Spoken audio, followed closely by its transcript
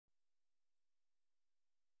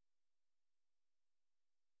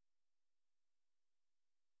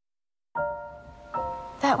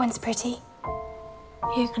That one's pretty.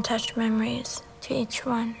 You can attach memories to each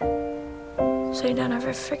one, so you don't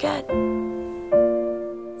ever forget.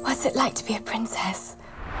 What's it like to be a princess?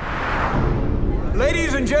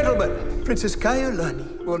 Ladies and gentlemen, Princess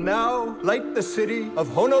Kaiulani will now light the city of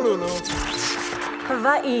Honolulu.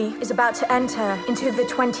 Hawaii is about to enter into the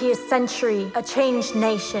 20th century, a changed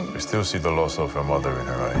nation. I still see the loss of her mother in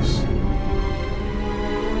her eyes.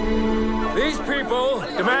 These people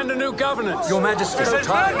demand a new governance. Your Majesty, This is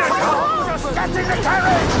time. Just get in the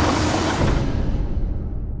carriage!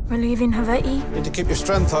 We're leaving Hawaii. Need to keep your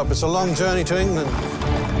strength up. It's a long journey to England.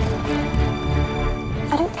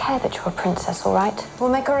 I don't care that you're a princess, all right? We'll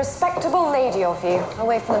make a respectable lady of you,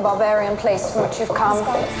 away from the barbarian place from which you've come.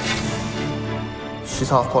 She's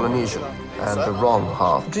half Polynesian, and the wrong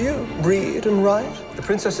half. Do you read and write? The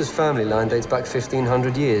princess's family line dates back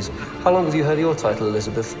 1,500 years. How long have you held your title,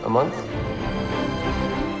 Elizabeth? A month?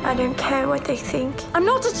 I don't care what they think. I'm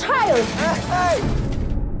not a child! Hey!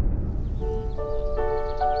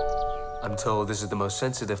 I'm told this is the most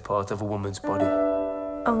sensitive part of a woman's body.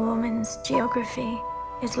 A woman's geography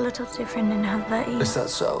is a little different in Hawaii. Is that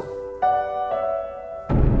so?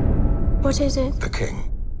 What is it? The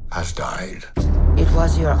king has died. It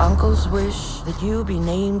was your uncle's wish that you be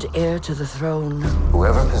named heir to the throne.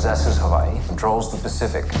 Whoever possesses Hawaii controls the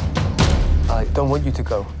Pacific. I don't want you to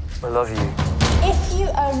go. I love you. If you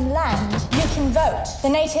own land, you can vote. The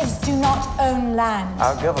natives do not own land.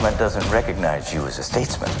 Our government doesn't recognize you as a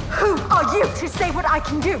statesman. Who are you to say what I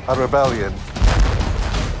can do? A rebellion.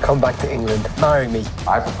 Come back to England. Marry me.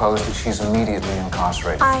 I propose that she's immediately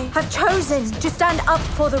incarcerated. I have chosen to stand up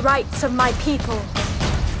for the rights of my people.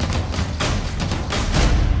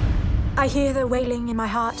 I hear the wailing in my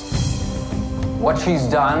heart. What she's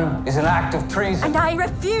done is an act of treason. And I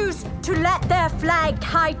refuse to let their flag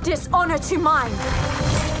tie dishonor to mine.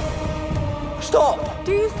 Stop!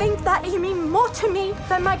 Do you think that you mean more to me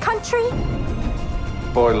than my country?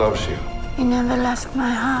 Boy loves you. You never left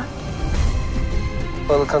my heart.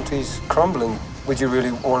 Well, the country's crumbling. Would you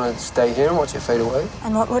really want to stay here and watch it fade away?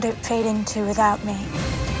 And what would it fade into without me?